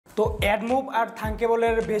তো অ্যাডমুভ আর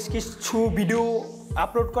থাঙ্কেবলের বেশ কিছু ভিডিও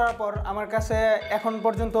আপলোড করার পর আমার কাছে এখন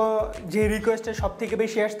পর্যন্ত যে রিকোয়েস্টে সব থেকে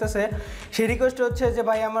বেশি আসতেছে সেই রিকোয়েস্ট হচ্ছে যে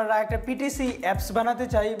ভাই আমরা একটা পিটিসি অ্যাপস বানাতে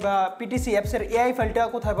চাই বা পিটিসি অ্যাপসের এআই ফাইলটা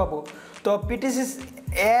কোথায় পাবো। তো পিটিসি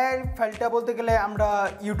এআই ফাইলটা বলতে গেলে আমরা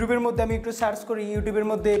ইউটিউবের মধ্যে আমি একটু সার্চ করি, ইউটিউবের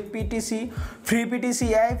মধ্যে PTC free PTC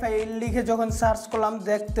AI file লিখে যখন সার্চ করলাম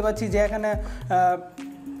দেখতে পাচ্ছি যে এখানে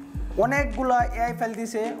অনেকগুলো এআই ফাইল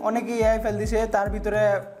দিছে, অনেকেই এআই ফাইল দিছে। তার ভিতরে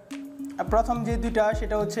প্রথম যে দুইটা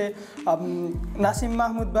সেটা হচ্ছে নাসিম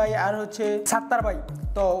মাহমুদ ভাই আর হচ্ছে সাত্তার ভাই।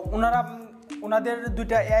 তো ওনাদের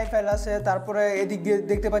দুইটা এআই ফাইল আছে। তারপরে এদিক দিয়ে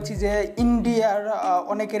দেখতে পাচ্ছি যে ইন্ডিয়ার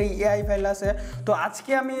অনেকেরই এআই ফাইল আছে। তো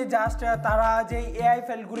আজকে আমি জাস্ট তারা যেই এআই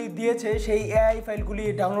ফাইলগুলি দিয়েছে সেই এআই ফাইলগুলি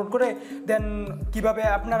ডাউনলোড করে দেন কিভাবে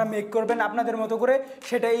আপনারা মেক করবেন আপনাদের মতো করে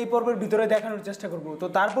সেটা এই পর্বের ভিতরে দেখানোর চেষ্টা করব। তো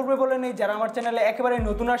তার পূর্বে বলে নেই যারা আমার চ্যানেলে একেবারে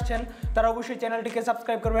নতুন আসছেন তারা অবশ্যই চ্যানেলটিকে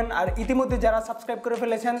সাবস্ক্রাইব করবেন, আর ইতিমধ্যে যারা সাবস্ক্রাইব করে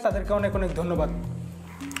ফেলেছেন তাদেরকে অনেক অনেক ধন্যবাদ।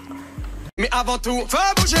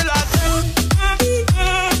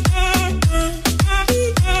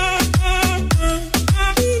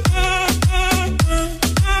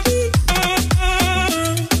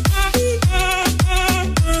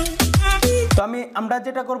 আমরা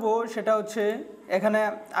যেটা করব সেটা হচ্ছে এখানে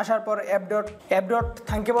আসার পর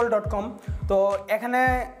app.thunkable.com। তো এখানে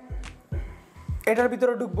এটার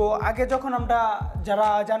ভিতরে ঢুকবো। আগে যখন আমরা যারা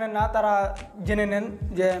জানেন না তারা জেনে নেন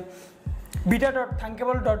যে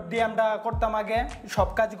beta.thunkable দিয়ে আমরা করতাম আগে সব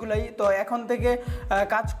কাজগুলাই। তো এখন থেকে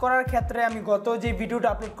কাজ করার ক্ষেত্রে আমি গত যে ভিডিওটা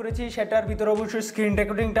আপলোড করেছি সেটার ভিতরে অবশ্যই স্ক্রিন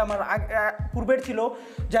রেকর্ডিংটা আমার পূর্বের ছিল,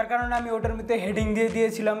 যার কারণে আমি ওটার মধ্যে হেডিং দিয়ে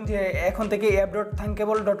দিয়েছিলাম যে এখন থেকে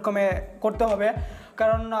app.thunkable.com করতে হবে,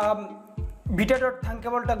 কারণ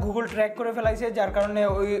beta.thunkable গুগল ট্র্যাক করে ফেলাইছে, যার কারণে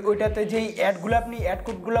ওইটাতে যেই অ্যাডগুলো আপনি অ্যাড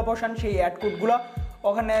কোডগুলো বসান সেই অ্যাড কোডগুলো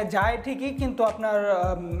ওখানে যায় ঠিকই, কিন্তু আপনার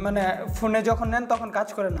মানে ফোনে যখন নেন তখন কাজ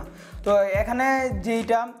করে না। তো এখানে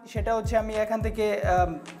যেইটা সেটা হচ্ছে আমি এখান থেকে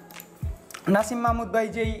নাসিম মাহমুদ ভাই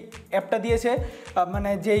যেই অ্যাপটা দিয়েছে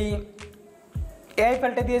মানে যেই এআই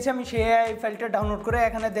ফাইলটা দিয়েছে আমি সেই এআই ফাইলটা ডাউনলোড করে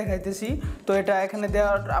এখানে দেখাইতেছি। তো এটা এখানে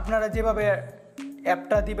দেওয়ার আপনারা যেভাবে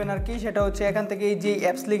অ্যাপটা দিবেন আর কি সেটা হচ্ছে এখান থেকে এই যে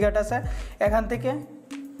অ্যাপস লিগাট আছে এখান থেকে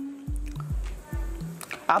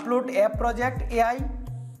upload app project AI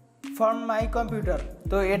from my computer.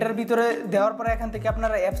 তো এটার ভিতরে দেওয়ার পরে এখান থেকে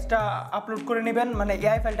আপনারা অ্যাপসটা আপলোড করে নেবেন, মানে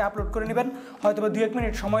এআই ফাইলটা আপলোড করে নেবেন। হয়তো বা 2-1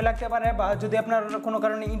 মিনিট সময় লাগতে পারে, বা যদি আপনার কোনো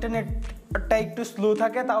কারণে ইন্টারনেটটা একটু স্লো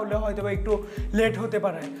থাকে তাহলে হয়তো বা একটু লেট হতে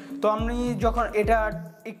পারে। তো আমি যখন এটা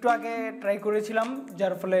একটু আগে ট্রাই করেছিলাম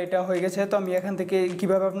যার ফলে এটা হয়ে গেছে। তো আমি এখান থেকে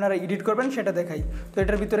কীভাবে আপনারা এডিট করবেন সেটা দেখাই। তো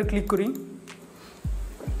এটার ভিতরে ক্লিক করি।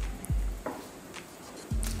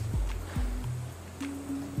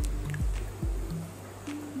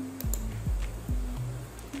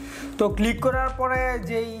 তো ক্লিক করার পরে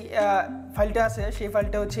যেই ফাইলটা আছে সেই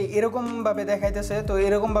ফাইলটা হচ্ছে এরকমভাবে দেখাইতেছে। তো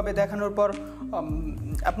এরকমভাবে দেখানোর পর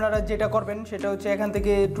আপনারা যেটা করবেন সেটা হচ্ছে এখান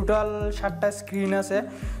থেকে টোটাল 7টা স্ক্রিন আছে।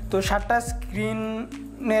 তো 7টা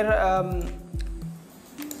স্ক্রিনের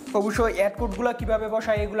অবশ্যই অ্যাড কোডগুলো কীভাবে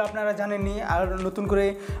বসায় এগুলো আপনারা জানেননি, আর নতুন করে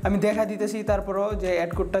আমি দেখা দিতেছি তারপরও যে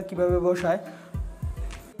অ্যাড কোডটা কীভাবে বসায়।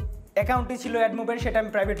 অ্যাকাউন্টটি ছিল অ্যাডমোবের, সেটা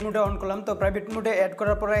আমি প্রাইভেট মোডে অন করলাম। তো প্রাইভেট মোডে অ্যাড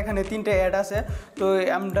করার পরে এখানে 3টে অ্যাড আছে। তো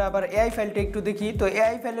আমরা আবার এআই ফাইলটা একটু দেখি। তো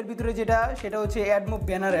এআই ফাইলের ভিতরে যেটা সেটা হচ্ছে অ্যাডমোব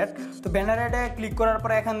ব্যানার অ্যাড। তো ব্যানার অ্যাডে ক্লিক করার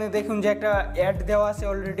পরে এখানে দেখুন যে একটা অ্যাড দেওয়া আছে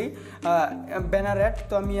অলরেডি ব্যানার অ্যাড।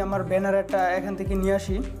 তো আমি আমার ব্যানার অ্যাডটা এখান থেকে নিয়ে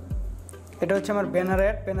আসি। এটা হচ্ছে আমার ব্যানার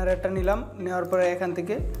অ্যাডটা নিলাম, নেওয়ার পরে এখান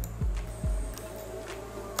থেকে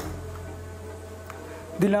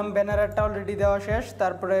দিলাম। ব্যানার অ্যাডটা অলরেডি দেওয়া শেষ।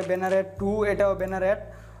 তারপরে ব্যানার অ্যাড 2, এটাও ব্যানার অ্যাড,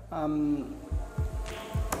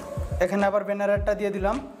 এখানে আবার ব্যানার অ্যাডটা দিয়ে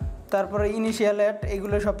দিলাম। তারপরে ইনিশিয়াল অ্যাড,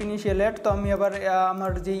 এগুলো সব ইনিশিয়াল অ্যাড। তো আমি আবার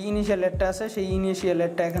আমার যে ইনিশিয়াল অ্যাডটা আছে সেই ইনিশিয়াল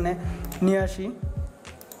অ্যাডটা এখানে নিয়ে আসি।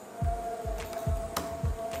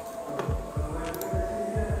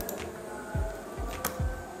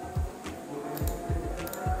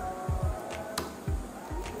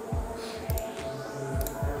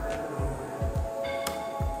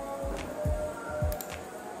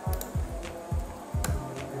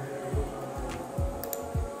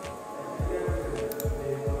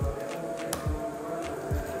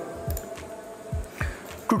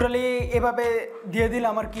 টোটালি এভাবে দিয়ে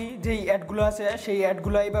দিলাম আর কি, যেই অ্যাডগুলো আছে সেই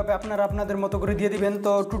অ্যাডগুলো এইভাবে আপনারা আপনাদের মতো করে দিয়ে দিবেন।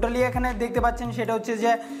 তো টোটালি এখানে দেখতে পাচ্ছেন সেটা হচ্ছে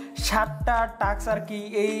যে 7টা টাস্ক আর কি।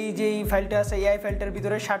 এই যেই ফাইলটা আছে এআই ফাইলটার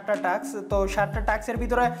ভিতরে 7টা টাস্ক। তো 7টা টাস্কের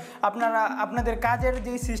ভিতরে আপনারা আপনাদের কাজের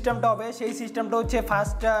যেই সিস্টেমটা হবে সেই সিস্টেমটা হচ্ছে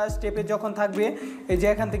ফার্স্ট স্টেপে যখন থাকবে এই যে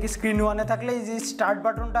এখান থেকে স্ক্রিন 1-এ থাকলে এই যে স্টার্ট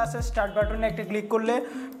বাটনটা আছে, স্টার্ট বাটনে একটা ক্লিক করলে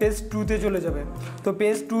পেজ 2-তে চলে যাবে। তো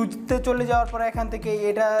পেজ 2-তে চলে যাওয়ার পরে এখান থেকে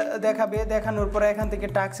এটা দেখাবে, দেখানোর পরে এখান থেকে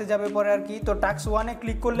টাস্কে যাবে পরে আর কি। তো টাস্ক 1-এ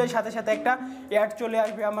ক্লিক করলে সাথে সাথে একটা অ্যাড চলে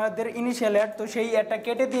আসবে আমাদের ইনিশিয়াল অ্যাড। তো সেই অ্যাডটা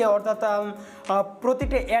কেটে দিয়ে অর্থাৎ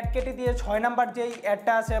প্রতিটা অ্যাড কেটে দিয়ে 6 নাম্বার যেই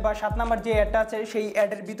অ্যাডটা আছে বা 7 নাম্বার যে অ্যাডটা আছে সেই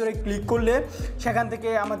অ্যাডের ভিতরে ক্লিক করলে সেখান থেকে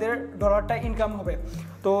আমাদের ডলারটা ইনকাম হবে।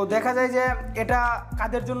 তো দেখা যায় যে এটা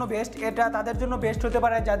কাদের জন্য বেস্ট, এটা তাদের জন্য বেস্ট হতে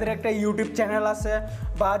পারে যাদের একটা ইউটিউব চ্যানেল আছে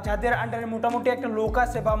বা যাদের আন্ডারে মোটামুটি একটা লোক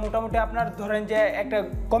আছে বা মোটামুটি আপনার ধরেন যে একটা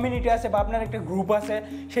কমিউনিটি আছে বা আপনার একটা গ্রুপ আছে,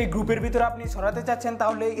 সেই গ্রুপের ভিতরে আপনি ছড়াতে চাচ্ছেন,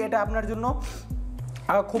 তাহলে এটা আপনার জন্য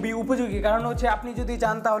খুবই উপযোগী। কারণ হচ্ছে আপনি যদি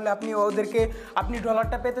চান তাহলে আপনি ওদেরকে, আপনি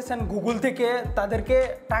ডলারটা পেতেছেন গুগল থেকে, তাদেরকে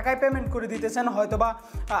টাকায় পেমেন্ট করে দিতেছেন। হয়তো বা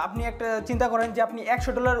আপনি একটা চিন্তা করেন যে আপনি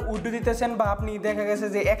 $100 উইথড্র দিতেছেন বা আপনি দেখা গেছে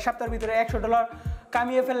যে এক সপ্তাহের ভিতরে $100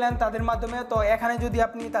 কামিয়ে ফেললেন তাদের মাধ্যমে। তো এখানে যদি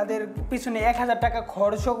আপনি তাদের পিছনে 1000 টাকা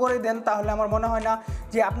খরচও করে দেন তাহলে আমার মনে হয় না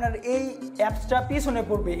যে আপনার এই অ্যাপসটা পিছনে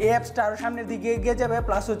পড়বে। এই অ্যাপসটা আরও সামনের দিকে এগিয়ে যাবে,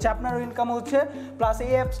 প্লাস হচ্ছে আপনারও ইনকাম হচ্ছে, প্লাস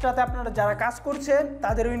এই অ্যাপসটাতে আপনারা যারা কাজ করছে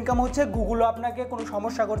তাদেরও ইনকাম হচ্ছে, গুগলও আপনাকে কোনো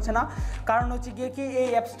সমস্যা করছে না। কারণ হচ্ছে গিয়ে কি এই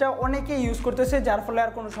অ্যাপসটা অনেকেই ইউজ করতেছে যার ফলে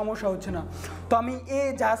আর কোনো সমস্যা হচ্ছে না। তো আমি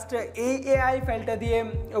জাস্ট এই এআই ফাইলটা দিয়ে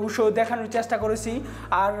অবশ্য দেখানোর চেষ্টা করেছি।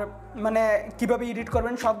 আর মানে কীভাবে এডিট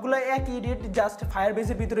করবেন সবগুলো একই এডিট, জাস্ট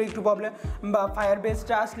ফায়ারবেসের ভিতরে একটু প্রবলেম বা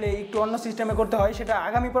ফায়ারবেসটা আসলে একটু অন্য সিস্টেমে করতে হয়, সেটা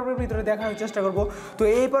আগামী পর্বের ভিতরে দেখানোর চেষ্টা করব। তো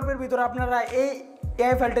এই পর্বের ভিতরে আপনারা এই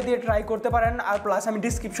এআই ফাইলটা দিয়ে ট্রাই করতে পারেন। আর প্লাস আমি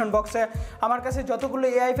ডিসক্রিপশন বক্সে আমার কাছে যতগুলো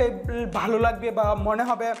এআই ফাইল ভালো লাগবে বা মনে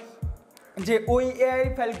হবে যে ওই এআই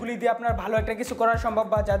ফাইলগুলি দিয়ে আপনার ভালো একটা কিছু করা সম্ভব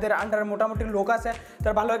বা যাদের আন্ডার মোটামুটি লোক আছে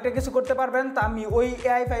তারা ভালো একটা কিছু করতে পারবেন, তা আমি ওই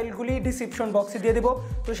এআই ফাইলগুলি ডিসক্রিপশন বক্সে দিয়ে দেবো।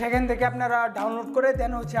 তো সেখান থেকে আপনারা ডাউনলোড করে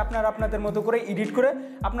দেন হচ্ছে আপনারা আপনাদের মতো করে এডিট করে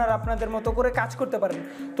আপনারা আপনাদের মতো করে কাজ করতে পারেন।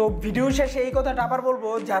 তো ভিডিও শেষে এই কথাটা আবার বলবো,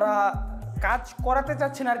 যারা কাজ করাতে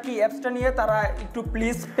চাচ্ছেন আর কি অ্যাপসটা নিয়ে, তারা একটু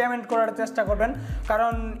প্লিজ পেমেন্ট করার চেষ্টা করবেন।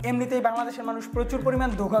 কারণ এমনিতেই বাংলাদেশের মানুষ প্রচুর পরিমাণ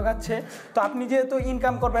ধোঁকা খাচ্ছে। তো আপনি যেহেতু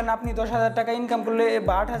ইনকাম করবেন, আপনি 10,000 টাকা ইনকাম করলে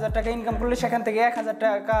বা 8,000 টাকা ইনকাম করলে সেখান থেকে 1,000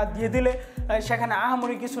 টাকা দিয়ে দিলে সেখানে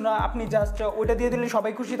আহামরি কিছু না, আপনি জাস্ট ওইটা দিয়ে দিলে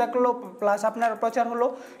সবাই খুশি থাকলো, প্লাস আপনার প্রচার হলো,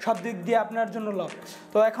 সব দিক দিয়ে আপনার জন্য লাভ।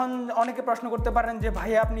 তো এখন অনেকে প্রশ্ন করতে পারেন যে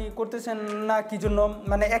ভাই আপনি করতেছেন না কী জন্য,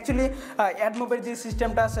 মানে অ্যাকচুয়ালি অ্যাডমোবের যে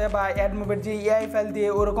সিস্টেমটা আছে বা অ্যাডমোবের যে এআই ফাইল দিয়ে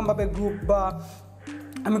ওরকমভাবে গ্রুপ বা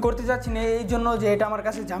আমি করতে চাচ্ছি না এই জন্য যে এটা আমার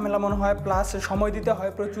কাছে ঝামেলা মনে হয়, প্লাস সময় দিতে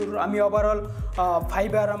হয় প্রচুর। আমি ওভারঅল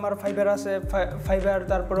আমার ফাইবার আছে, ফাইবার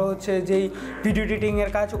তারপরে হচ্ছে যেই ভিডিও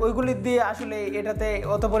এডিটিংয়ের কাজ ওইগুলি দিয়ে আসলে এটাতে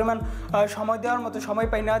অত পরিমাণ সময় দেওয়ার মতো সময়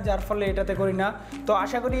পাই না, যার ফলে এটাতে করি না। তো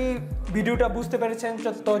আশা করি ভিডিওটা বুঝতে পেরেছেন।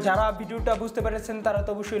 তো যারা ভিডিওটা বুঝতে পেরেছেন তারা তো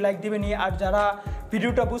অবশ্যই লাইক দিবেনই, আর যারা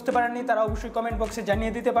ভিডিওটা বুঝতে পারেননি তারা অবশ্যই কমেন্ট বক্সে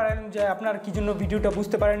জানিয়ে দিতে পারেন যে আপনার কী জন্য ভিডিওটা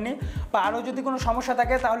বুঝতে পারেননি, বা আরও যদি কোনো সমস্যা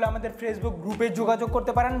থাকে তাহলে আমাদের ফেসবুক গ্রুপে যোগাযোগ করতে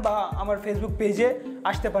পারেন বা আমার ফেসবুক পেজে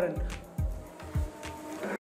আসতে পারেন।